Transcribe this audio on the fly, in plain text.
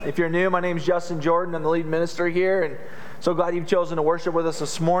If you're new, my name is Justin Jordan. I'm the lead minister here, and so glad you've chosen to worship with us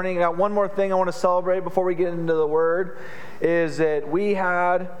this morning. I got one more thing I want to celebrate before we get into the Word, is that we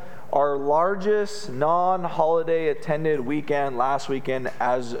had our largest non-holiday attended weekend last weekend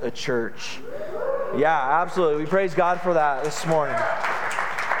as a church. Yeah, absolutely. We praise God for that this morning.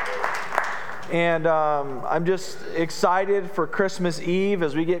 And I'm just excited for Christmas Eve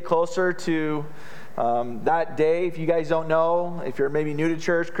as we get closer to that day. If you guys don't know, if you're maybe new to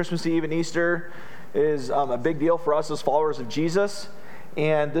church, Christmas Eve and Easter is a big deal for us as followers of Jesus.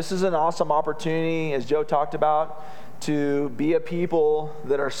 And this is an awesome opportunity, as Joe talked about, to be a people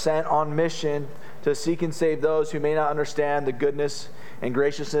that are sent on mission to seek and save those who may not understand the goodness and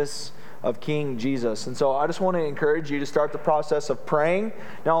graciousness of King Jesus. And so I just want to encourage you to start the process of praying,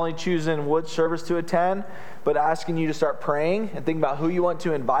 not only choosing which service to attend, but asking you to start praying and think about who you want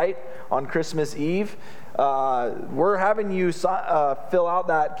to invite on Christmas Eve. We're having you fill out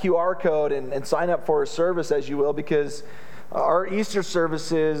that QR code and sign up for a service, as you will, because our Easter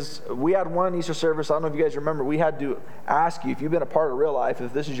services, we had one Easter service, I don't know if you guys remember, we had to ask you, if you've been a part of Real Life,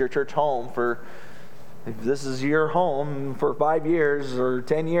 if this is your church home if this is your home for 5 years or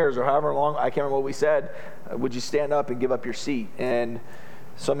 10 years or however long, I can't remember what we said, would you stand up and give up your seat? And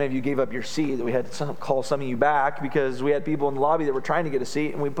some of you gave up your seat. We had to call some of you back because we had people in the lobby that were trying to get a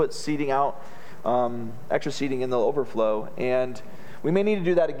seat, and we put seating out, extra seating in the overflow. And we may need to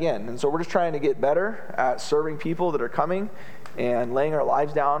do that again. And so we're just trying to get better at serving people that are coming and laying our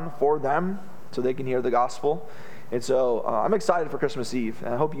lives down for them so they can hear the gospel. And so I'm excited for Christmas Eve,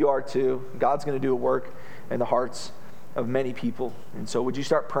 and I hope you are too. God's going to do a work in the hearts of many people. And so would you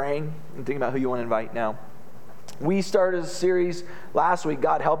start praying and thinking about who you want to invite now? We started a series last week,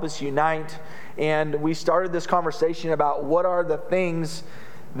 God Help Us Unite, and we started this conversation about what are the things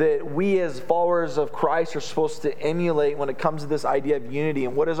that we as followers of Christ are supposed to emulate when it comes to this idea of unity,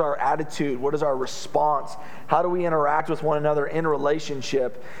 and what is our attitude, what is our response, how do we interact with one another in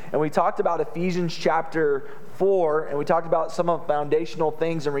relationship. And we talked about Ephesians chapter 4, and we talked about some of the foundational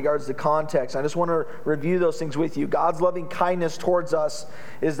things in regards to context. I just want to review those things with you. God's loving kindness towards us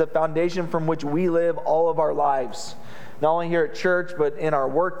is the foundation from which we live all of our lives, not only here at church, but in our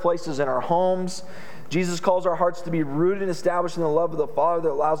workplaces, in our homes. Jesus calls our hearts to be rooted and established in the love of the Father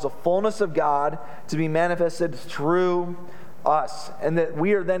that allows the fullness of God to be manifested through us, and that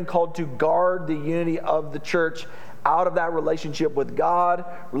we are then called to guard the unity of the church out of that relationship with God,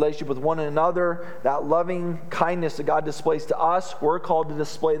 relationship with one another, that loving kindness that God displays to us. We're called to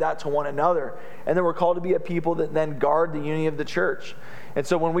display that to one another, and then we're called to be a people that then guard the unity of the church. And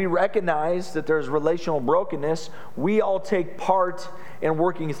so when we recognize that there's relational brokenness, we all take part in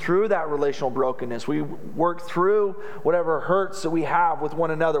working through that relational brokenness. We work through whatever hurts that we have with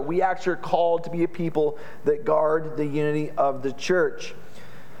one another. We actually are called to be a people that guard the unity of the church.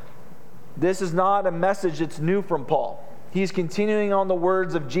 This is not a message that's new from Paul. He's continuing on the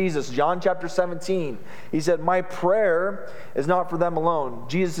words of Jesus. John chapter 17, he said, "My prayer is not for them alone,"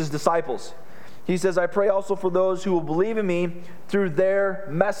 Jesus' disciples. He says, "I pray also for those who will believe in me through their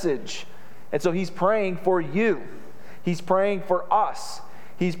message." And so he's praying for you. He's praying for us.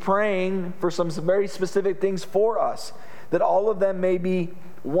 He's praying for some very specific things for us, that all of them may be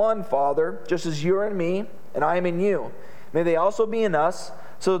one, Father, just as you are in me and I am in you. May they also be in us,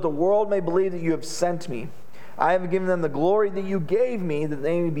 so that the world may believe that you have sent me. I have given them the glory that you gave me, that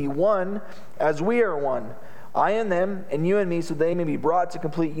they may be one as we are one. I and them, and you and me, so they may be brought to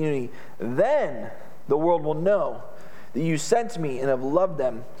complete unity. Then the world will know that you sent me and have loved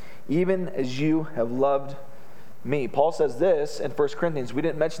them, even as you have loved me. Paul says this in 1 Corinthians. We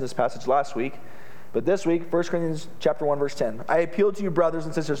didn't mention this passage last week, but this week, 1 Corinthians chapter 1, verse 10. "I appeal to you, brothers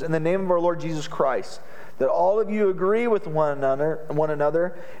and sisters, in the name of our Lord Jesus Christ, that all of you agree with one another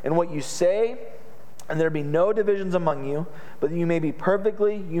in what you say, and there be no divisions among you, but that you may be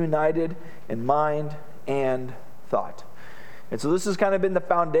perfectly united in mind and thought." And so this has kind of been the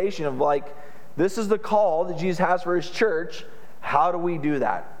foundation of this is the call that Jesus has for his church. How do we do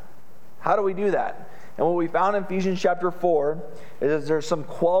that? How do we do that? And what we found in Ephesians chapter 4 is there's some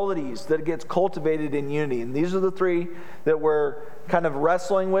qualities that gets cultivated in unity. And these are the three that we're kind of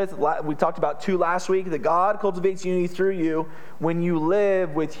wrestling with. We talked about 2 last week, that God cultivates unity through you when you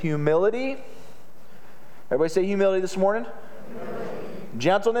live with humility. Everybody say humility this morning. Humility.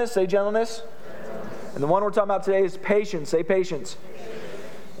 Gentleness, say gentleness. And the one we're talking about today is patience. Say patience.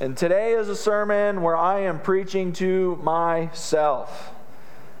 And today is a sermon where I am preaching to myself.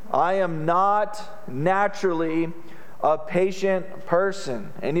 I am not naturally a patient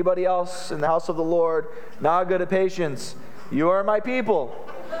person. Anybody else in the house of the Lord not good at patience? You are my people.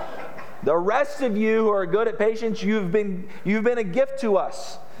 The rest of you who are good at patience, you've been a gift to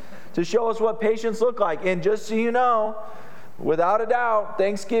us. to show us what patience looked like. And just so you know, without a doubt,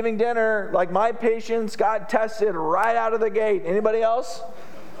 Thanksgiving dinner, like my patience got tested right out of the gate. Anybody else?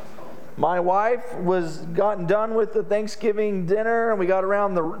 My wife was gotten done with the Thanksgiving dinner, and we got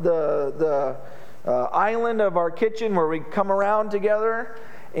around the island of our kitchen where we come around together.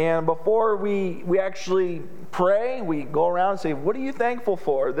 And before we actually pray, we go around and say, what are you thankful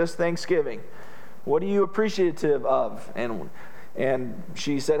for this Thanksgiving? What are you appreciative of? And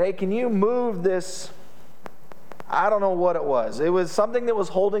she said, hey, can you move this? I don't know what it was. It was something that was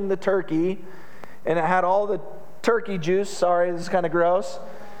holding the turkey, and it had all the turkey juice, sorry, this is kind of gross,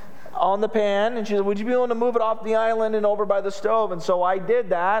 on the pan. And she said, would you be willing to move it off the island and over by the stove? And so I did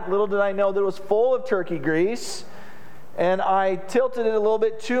that. Little did I know that it was full of turkey grease. And I tilted it a little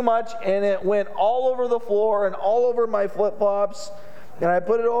bit too much, and it went all over the floor and all over my flip-flops. And I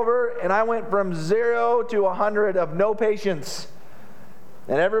put it over, and I went from 0 to 100 of no patience.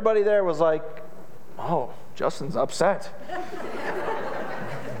 And everybody there was like, oh, Justin's upset.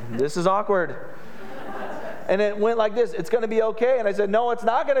 This is awkward. And it went like this, it's going to be okay. And I said, no, it's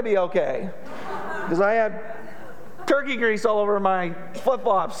not going to be okay. Because I had turkey grease all over my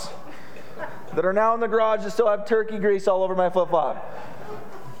flip-flops that are now in the garage that still have turkey grease all over my flip-flop.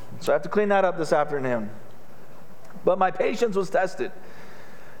 So I have to clean that up this afternoon. But my patience was tested.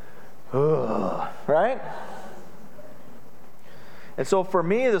 Right? And so for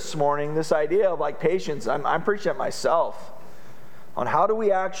me this morning, this idea of like patience, I'm preaching at myself on how do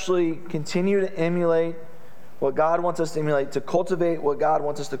we actually continue to emulate what God wants us to emulate, to cultivate what God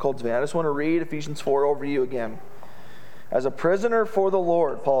wants us to cultivate. I just want to read Ephesians 4 over you again. As a prisoner for the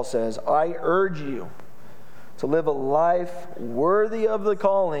Lord, Paul says, I urge you to live a life worthy of the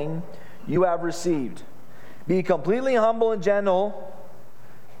calling you have received. Be completely humble and gentle.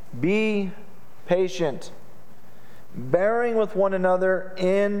 Be patient, bearing with one another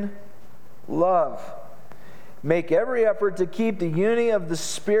in love. Make every effort to keep the unity of the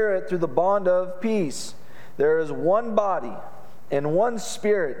Spirit through the bond of peace. There is one body and one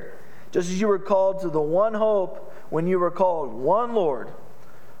Spirit, just as you were called to the one hope when you were called, one Lord,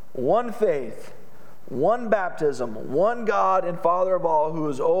 one faith, one baptism, one God and Father of all, who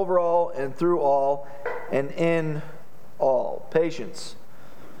is over all and through all and in all. Patience.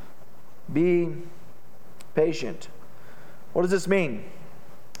 Be patient. What does this mean?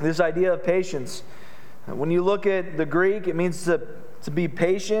 This idea of patience. When you look at the Greek, it means to be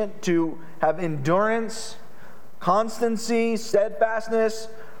patient, to have endurance, constancy, steadfastness,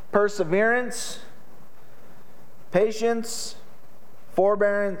 perseverance, patience,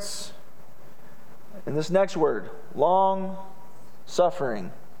 forbearance, and this next word, long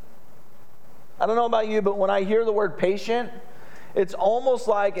suffering. I don't know about you, but when I hear the word patient, it's almost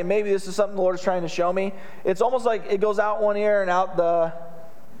like, and maybe this is something the Lord is trying to show me, it's almost like it goes out one ear and out the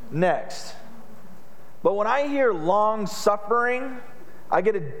next. But when I hear long suffering, I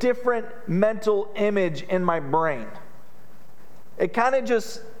get a different mental image in my brain. It kind of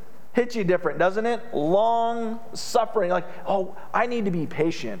just hits you different, doesn't it? Long suffering. Like, oh, I need to be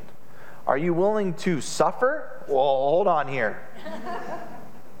patient. Are you willing to suffer? Well, hold on here.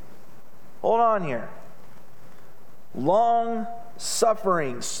 Hold on here. Long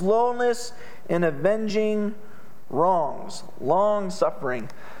suffering, slowness in avenging wrongs. Long suffering.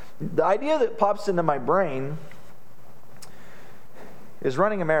 The idea that pops into my brain is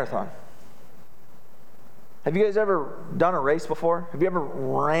running a marathon. Have you guys ever done a race before? Have you ever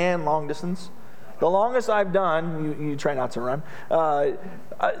ran long distance? The longest I've done, you try not to run, the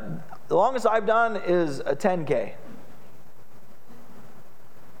longest I've done is a 10K.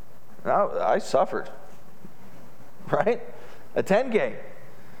 I suffered, right? A 10K,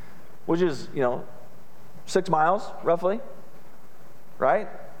 which is, 6 miles roughly, right?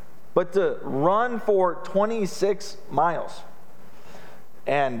 But to run for 26 miles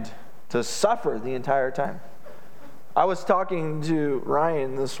and to suffer the entire time. I was talking to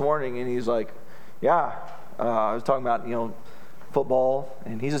Ryan this morning, and he's like, I was talking about, football,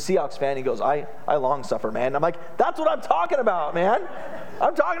 and he's a Seahawks fan. He goes, I long suffer, man. I'm like, that's what I'm talking about, man.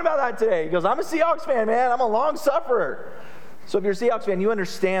 I'm talking about that today. He goes, I'm a Seahawks fan, man. I'm a long sufferer. So if you're a Seahawks fan, you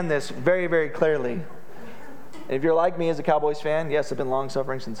understand this very, very clearly. And if you're like me as a Cowboys fan, yes, I've been long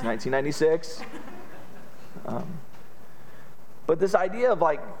suffering since 1996. But this idea of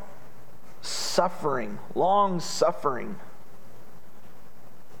like suffering, long suffering.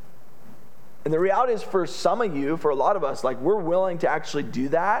 And the reality is, for some of you, for a lot of us, like, we're willing to actually do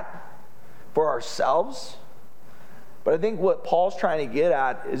that for ourselves. But I think what Paul's trying to get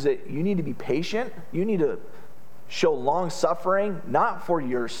at is that you need to be patient. You need to show long suffering, not for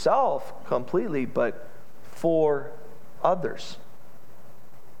yourself completely, but for others.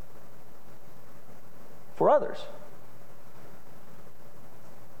 for others.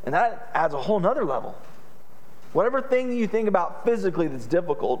 And that adds a whole nother level. Whatever thing you think about physically that's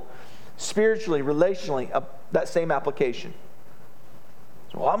difficult, spiritually, relationally, that same application.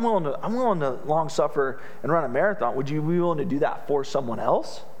 So, well, I'm willing to long suffer and run a marathon. Would you be willing to do that for someone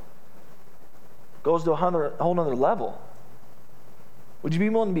else? Goes to a whole nother level. Would you be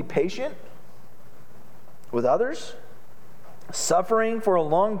willing to be patient with others? Suffering for a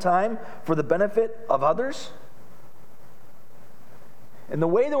long time for the benefit of others? And the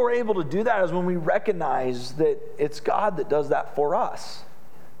way that we're able to do that is when we recognize that it's God that does that for us.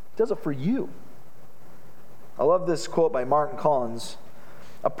 He does it for you. I love this quote by Martin Collins.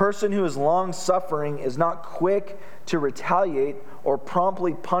 A person who is long-suffering is not quick to retaliate or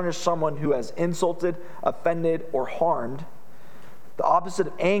promptly punish someone who has insulted, offended, or harmed. The opposite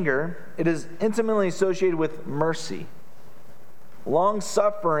of anger, it is intimately associated with mercy.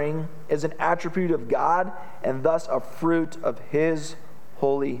 Long-suffering is an attribute of God and thus a fruit of His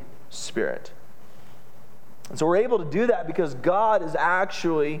Holy Spirit. And so we're able to do that because God is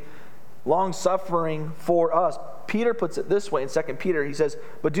actually long-suffering for us. Peter puts it this way in 2 Peter. He says,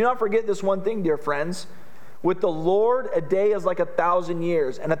 "But do not forget this one thing, dear friends. With the Lord, a day is like 1,000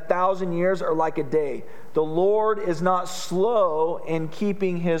 years, and 1,000 years are like a day. The Lord is not slow in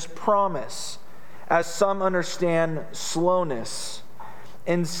keeping His promise, as some understand slowness.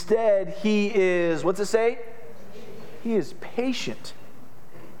 Instead, He is," what's it say? He is patient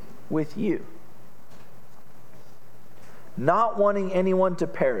with you, not wanting anyone to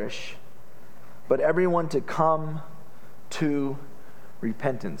perish, but everyone to come to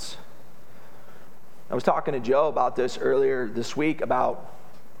repentance. I was talking to Joe about this earlier this week, about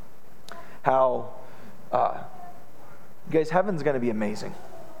how, you guys, heaven's going to be amazing.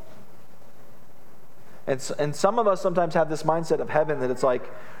 And some of us sometimes have this mindset of heaven that it's like,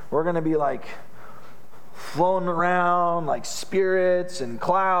 we're going to be like floating around like spirits and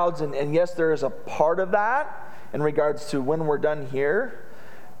clouds. And yes, there is a part of that in regards to when we're done here.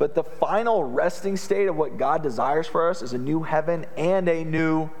 But the final resting state of what God desires for us is a new heaven and a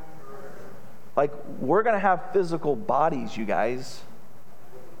new, like, we're going to have physical bodies, you guys,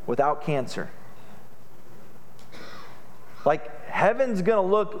 without cancer. Like, heaven's going to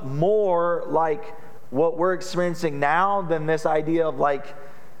look more like what we're experiencing now than this idea of like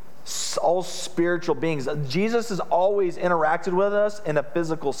all spiritual beings. Jesus has always interacted with us in a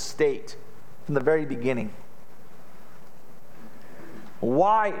physical state from the very beginning.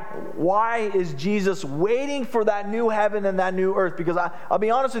 Why is Jesus waiting for that new heaven and that new earth? Because I'll be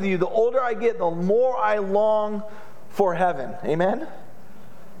honest with you, the older I get, the more I long for heaven. Amen?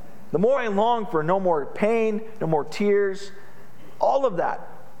 The more I long for no more pain, no more tears, all of that.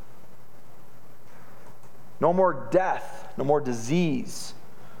 No more death, no more disease,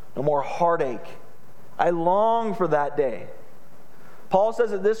 no more heartache. I long for that day. Paul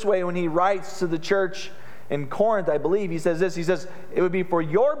says it this way when he writes to the church in Corinth, I believe. He says this, he says, "It would be for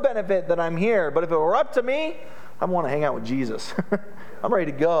your benefit that I'm here, but if it were up to me, I want to hang out with Jesus." I'm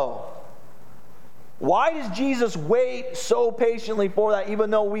ready to go. Why does Jesus wait so patiently for that, even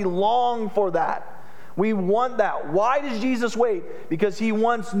though we long for that? We want that. Why does Jesus wait? Because He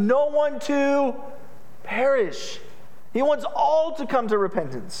wants no one to perish. He wants all to come to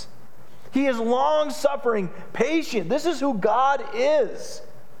repentance. He is long-suffering, patient. This is who God is.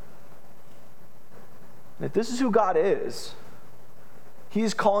 And if this is who God is,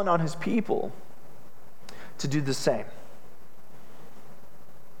 He's calling on His people to do the same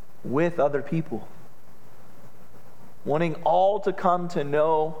with other people, wanting all to come to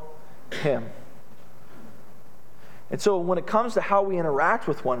know Him. And so when it comes to how we interact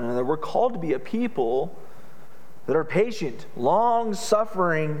with one another, we're called to be a people that are patient,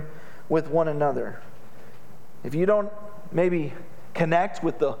 long-suffering with one another. If you don't maybe connect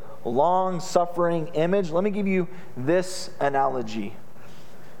with the long-suffering image, let me give you this analogy.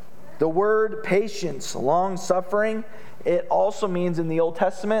 The word patience, long-suffering, it also means in the Old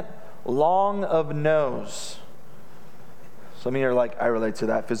Testament, long of nose. Some of you are like, I relate to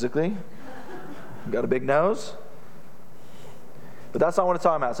that physically. Got a big nose? But that's not what it's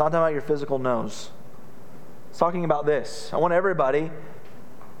talking about. It's not talking about your physical nose. It's talking about this. I want everybody,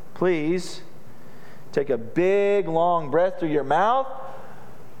 please, take a big, long breath through your mouth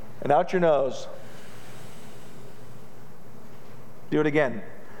and out your nose. Do it again.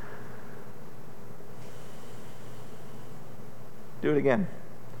 Do it again.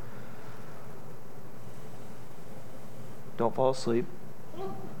 Don't fall asleep.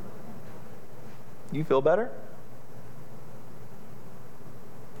 You feel better?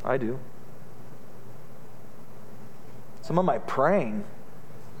 I do. Some of my praying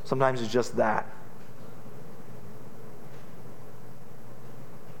sometimes is just that.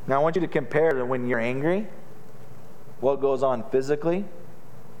 Now I want you to compare to when you're angry, what goes on physically.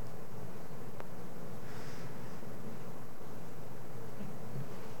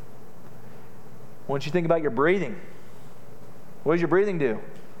 I want you to think about your breathing. What does your breathing do?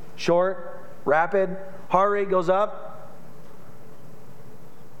 Short, rapid, heart rate goes up.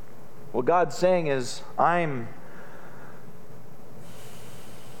 What God's saying is, I'm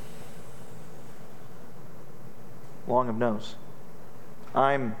long of nose.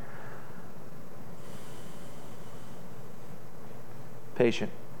 I'm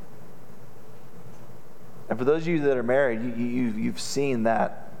patient. And for those of you that are married, you've seen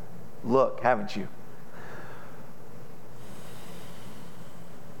that look, haven't you?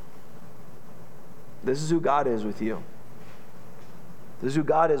 This is who God is with you. This is who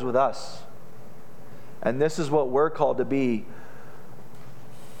God is with us. And this is what we're called to be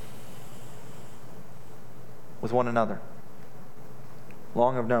with one another.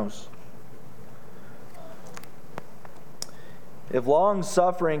 Long of nose. If long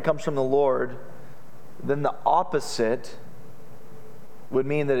suffering comes from the Lord, then the opposite would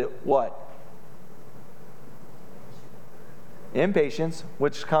mean that it what? Impatience,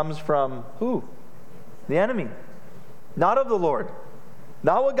 which comes from who? The enemy. Not of the Lord.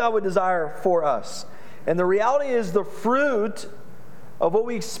 Not what God would desire for us. And the reality is the fruit of what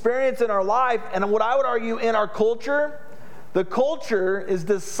we experience in our life, and what I would argue in our culture, the culture is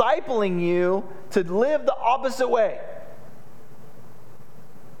discipling you to live the opposite way.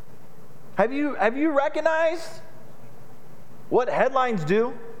 Have you recognized what headlines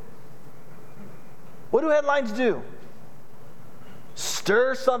do? What do headlines do?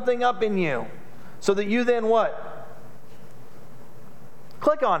 Stir something up in you so that you then what?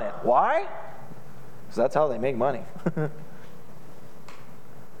 Click on it. Why? Because that's how they make money.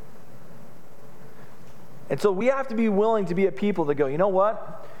 And so we have to be willing to be a people that go, you know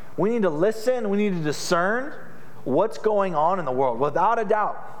what? We need to listen. We need to discern what's going on in the world, without a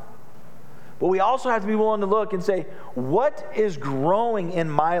doubt. But we also have to be willing to look and say, what is growing in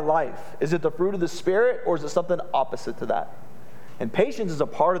my life? Is it the fruit of the Spirit, or is it something opposite to that? And patience is a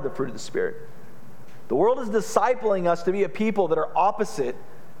part of the fruit of the Spirit. The world is discipling us to be a people that are opposite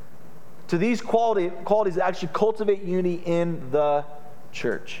to these qualities that actually cultivate unity in the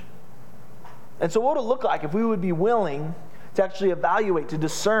church. And so what would it look like if we would be willing to actually evaluate, to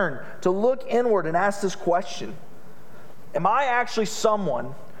discern, to look inward and ask this question? Am I actually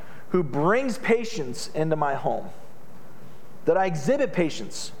someone who brings patience into my home? That I exhibit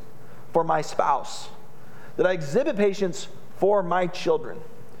patience for my spouse? That I exhibit patience for my children?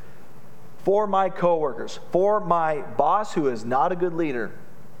 For my coworkers? For my boss who is not a good leader?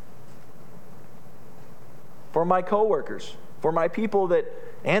 For my coworkers? For my people that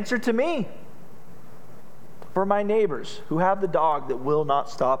answer to me? For my neighbors who have the dog that will not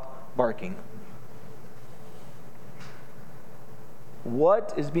stop barking?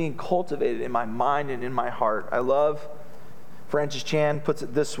 What is being cultivated in my mind and in my heart? I love, Francis Chan puts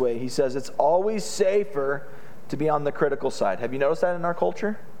it this way. He says, it's always safer to be on the critical side. Have you noticed that in our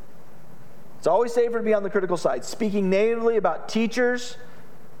culture? It's always safer to be on the critical side. Speaking negatively about teachers,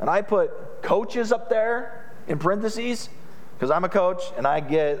 and I put coaches up there in parentheses, because I'm a coach, and I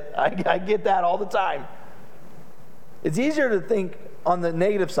get that all the time. It's easier to think on the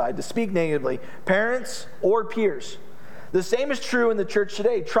negative side, to speak negatively, parents or peers. The same is true in the church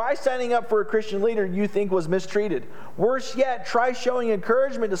today. Try signing up for a Christian leader you think was mistreated. Worse yet, try showing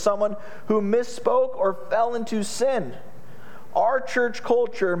encouragement to someone who misspoke or fell into sin. Our church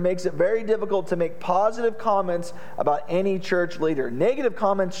culture makes it very difficult to make positive comments about any church leader. Negative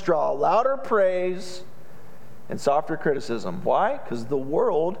comments draw louder praise and softer criticism. Why? Because the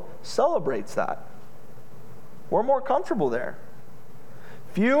world celebrates that. We're more comfortable there.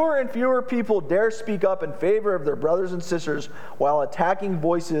 Fewer and fewer people dare speak up in favor of their brothers and sisters, while attacking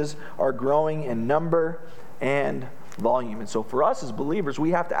voices are growing in number and volume. And so for us as believers,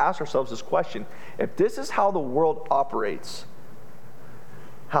 we have to ask ourselves this question. If this is how the world operates,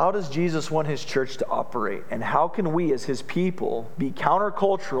 how does Jesus want his church to operate? And how can we as his people be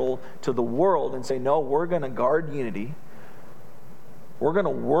countercultural to the world and say, no, we're going to guard unity. We're going to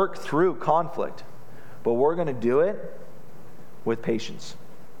work through conflict. But we're going to do it with patience,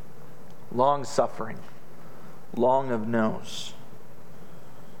 long suffering, long of nose.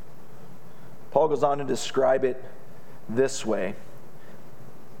 Paul goes on to describe it this way.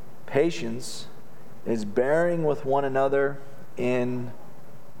 Patience is bearing with one another in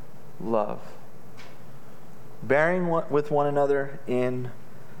love. Bearing with one another in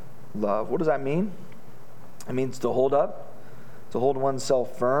love. What does that mean? It means to hold up, to hold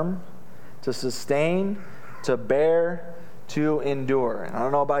oneself firm, to sustain, to bear, to endure. And I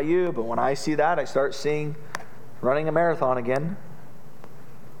don't know about you, but when I see that, I start seeing running a marathon again.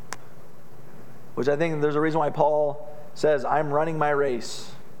 Which I think there's a reason why Paul says, I'm running my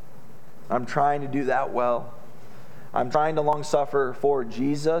race. I'm trying to do that well. I'm trying to long suffer for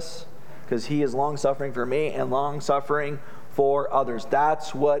Jesus because he is long suffering for me and long suffering for others.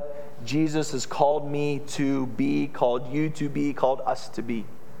 That's what Jesus has called me to be, called you to be, called us to be.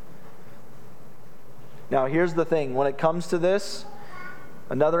 Now, here's the thing. When it comes to this,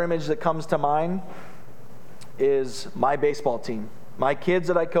 another image that comes to mind is my baseball team. My kids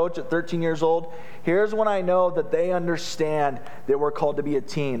that I coach at 13 years old, here's when I know that they understand that we're called to be a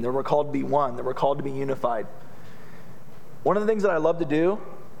team, that we're called to be one, that we're called to be unified. One of the things that I love to do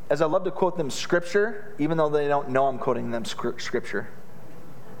is I love to quote them scripture, even though they don't know I'm quoting them scripture.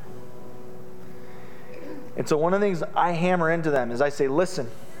 And so one of the things I hammer into them is I say, listen,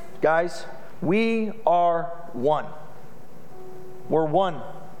 guys, we are one. We're one.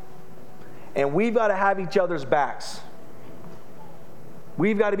 And we've got to have each other's backs.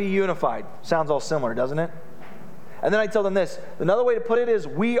 We've got to be unified. Sounds all similar, doesn't it? And then I tell them this. Another way to put it is,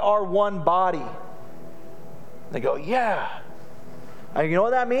 we are one body. They go, yeah. And you know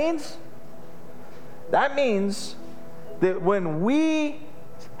what that means? That means that when we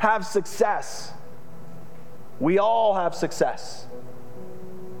have success, we all have success.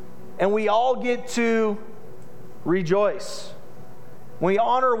 And we all get to rejoice. When we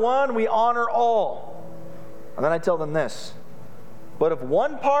honor one, we honor all. And then I tell them this. But if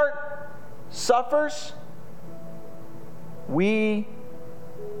one part suffers, we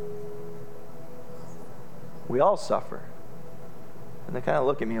all suffer. And they kind of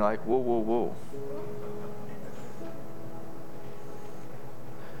look at me like, whoa, whoa, whoa.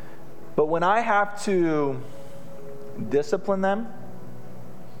 But when I have to discipline them,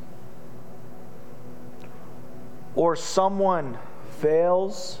 or someone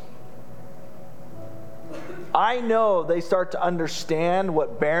fails, I know they start to understand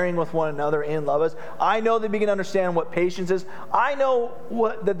what bearing with one another in love is. I know they begin to understand what patience is. I know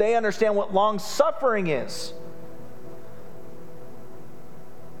that they understand what long suffering is.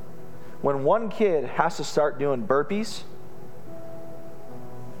 When one kid has to start doing burpees,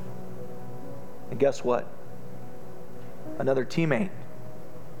 and guess what? Another teammate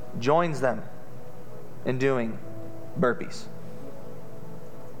joins them in doing burpees.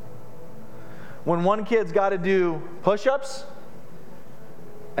 When one kid's got to do push-ups,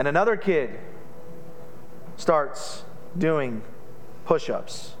 and another kid starts doing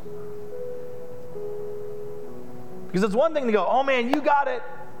push-ups. Because it's one thing to go, oh man, you got it.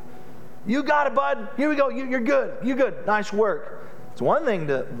 You got it, bud. Here we go. You're good. You're good. Nice work. It's one thing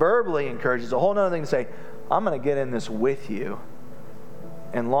to verbally encourage. It's a whole other thing to say, I'm going to get in this with you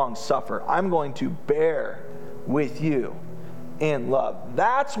and long suffer. I'm going to bear with you in love.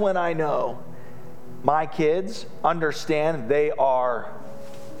 That's when I know my kids understand they are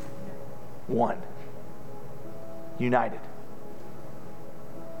one. United.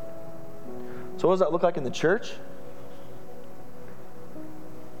 So what does that look like in the church?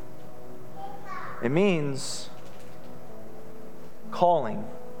 It means calling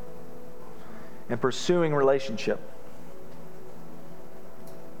and pursuing relationship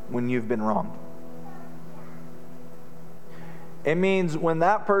when you've been wronged. It means when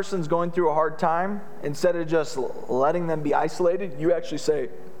that person's going through a hard time, instead of just letting them be isolated, you actually say,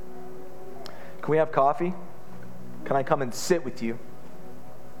 can we have coffee? Can I come and sit with you?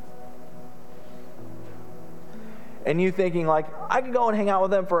 And you thinking like, I could go and hang out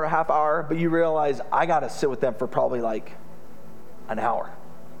with them for a half hour, but you realize I got to sit with them for probably like an hour.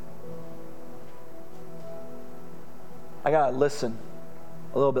 I got to listen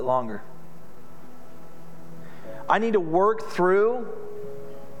a little bit longer. I need to work through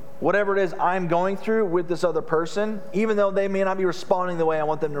whatever it is I'm going through with this other person, even though they may not be responding the way I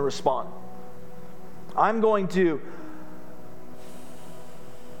want them to respond. I'm going to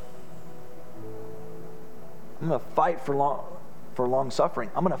fight for long suffering.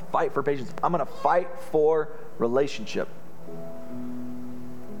 I'm going to fight for patience. I'm going to fight for relationship.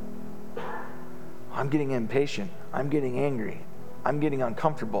 I'm getting impatient. I'm getting angry. I'm getting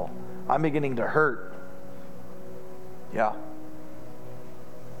uncomfortable. I'm beginning to hurt. Yeah.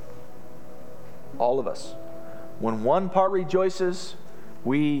 All of us. When one part rejoices,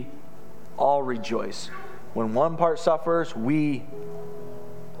 we all rejoice. When one part suffers, we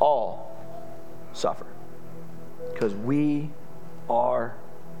all suffer. Because we are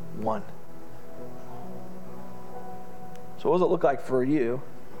one. So what does it look like for you?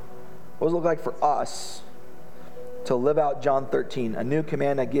 What does it look like for us to live out John 13? A new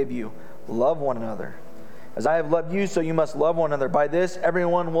command I give you. Love one another. As I have loved you, so you must love one another. By this,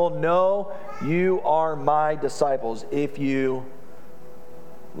 everyone will know you are my disciples, if you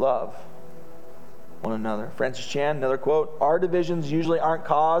love one another. Francis Chan, another quote, our divisions usually aren't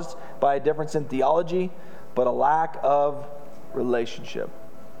caused by a difference in theology, but a lack of relationship.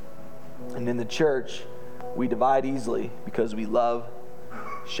 And in the church, we divide easily because we love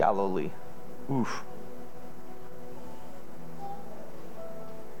shallowly. Oof.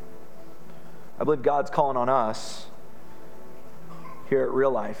 I believe God's calling on us here at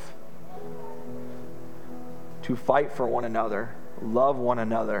Real Life to fight for one another, love one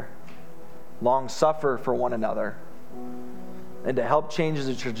another, long suffer for one another, and to help change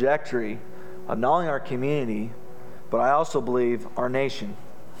the trajectory of not only our community, but I also believe our nation.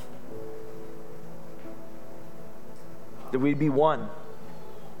 That we'd be one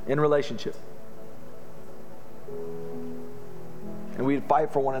in relationship. And we'd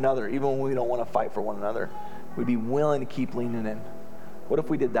fight for one another, even when we don't want to fight for one another. We'd be willing to keep leaning in. What if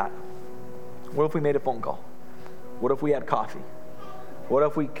we did that? What if we made a phone call? What if we had coffee? What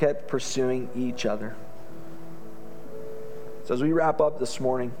if we kept pursuing each other? So as we wrap up this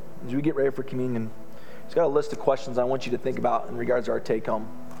morning, as we get ready for communion, it's got a list of questions I want you to think about in regards to our take home.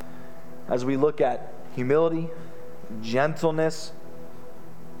 As we look at humility, gentleness,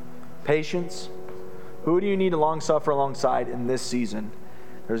 patience, who do you need to long suffer alongside in this season?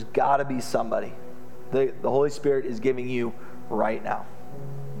 There's got to be somebody the Holy Spirit is giving you right now.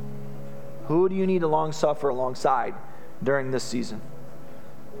 Who do you need to long suffer alongside during this season?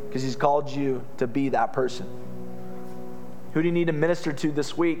 Because He's called you to be that person. Who do you need to minister to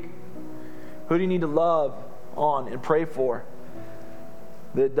this week? Who do you need to love on and pray for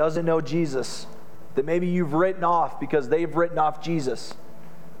that doesn't know Jesus, that maybe you've written off because they've written off Jesus?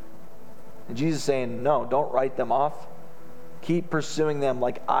 And Jesus is saying, no, don't write them off. Keep pursuing them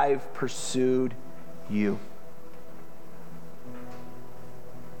like I've pursued you.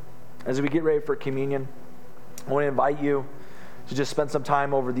 As we get ready for communion, I want to invite you to just spend some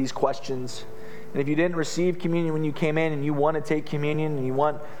time over these questions. And if you didn't receive communion when you came in and you want to take communion and you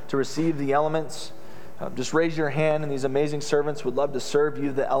want to receive the elements, just raise your hand and these amazing servants would love to serve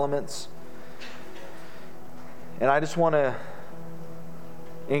you the elements. And I just want to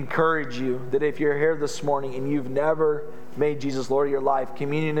encourage you that if you're here this morning and you've never made Jesus Lord of your life,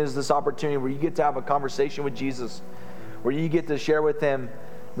 communion is this opportunity where you get to have a conversation with Jesus, where you get to share with Him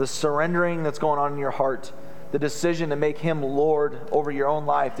the surrendering that's going on in your heart, the decision to make Him Lord over your own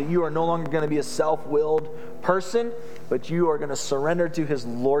life, that you are no longer going to be a self-willed person, but you are going to surrender to His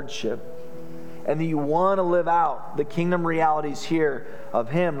Lordship, and that you want to live out the kingdom realities here of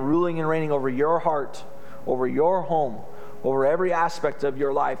Him ruling and reigning over your heart, over your home, over every aspect of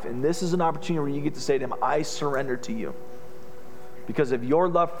your life. And this is an opportunity where you get to say to Him, I surrender to you because of your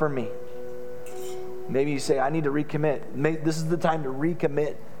love for me. Maybe you say, I need to recommit. This is the time to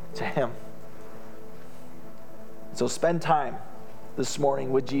recommit to Him. So spend time this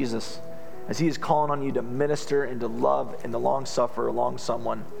morning with Jesus as He is calling on you to minister and to love and to long suffer along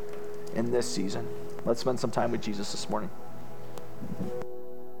someone in this season. Let's spend some time with Jesus this morning.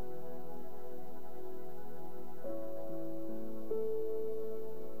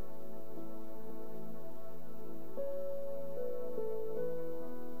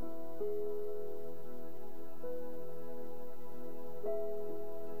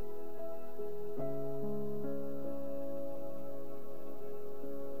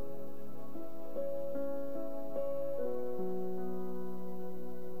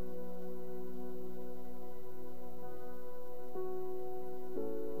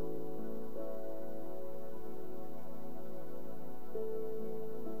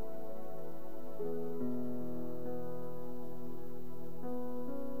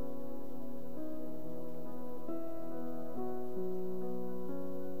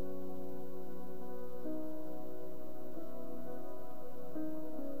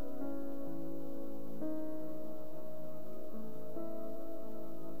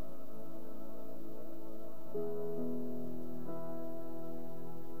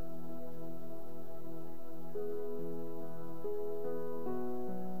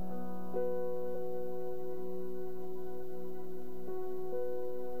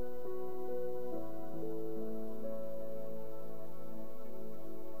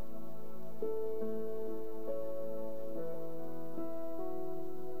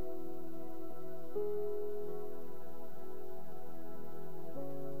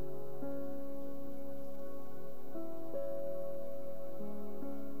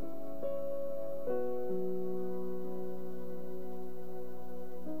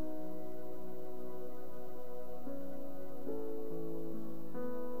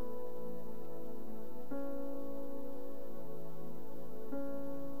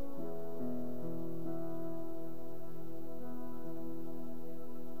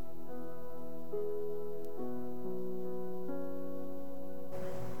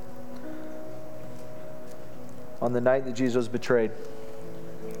 on the night that Jesus was betrayed,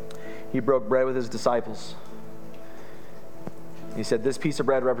 he broke bread with his disciples. He said, "This piece of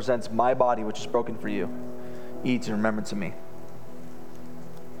bread represents my body, which is broken for you. Eat in remembrance of me."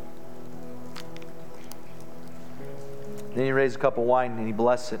 Then he raised a cup of wine and he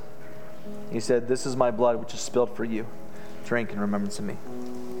blessed it. He said, "This is my blood, which is spilled for you. Drink in remembrance of me."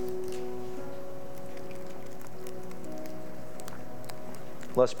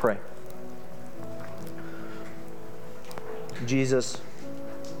 Let's pray. Jesus,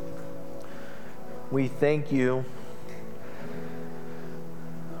 we thank you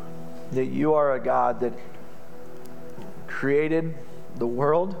that you are a God that created the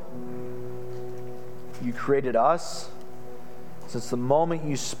world. You created us. Since the moment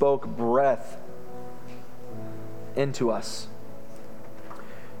you spoke breath into us,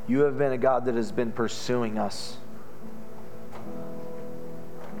 you have been a God that has been pursuing us.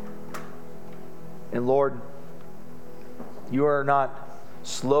 And Lord, you are not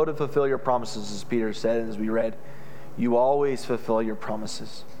slow to fulfill your promises, as Peter said, and as we read. You always fulfill your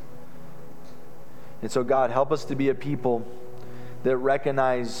promises. And so, God, help us to be a people that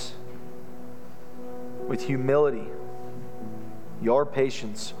recognize with humility your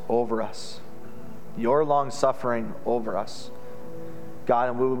patience over us, your long suffering over us. God,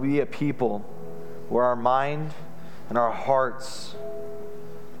 and we will be a people where our mind and our hearts,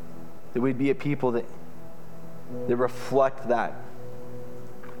 that we'd be a people that reflect that.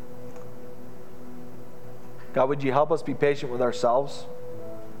 God, would you help us be patient with ourselves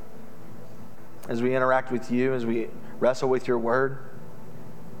as we interact with you, as we wrestle with your word?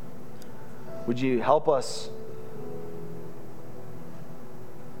 Would you help us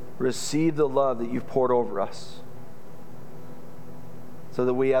receive the love that you've poured over us so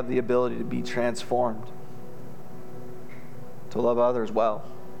that we have the ability to be transformed, to love others well?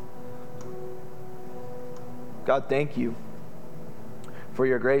 God, thank you for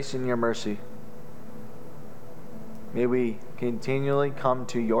your grace and your mercy. May we continually come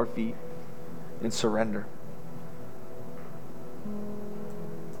to your feet and surrender.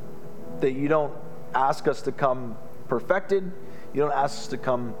 That you don't ask us to come perfected. You don't ask us to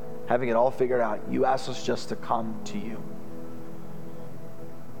come having it all figured out. You ask us just to come to you.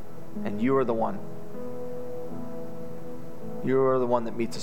 And you are the one. You are the one that meets us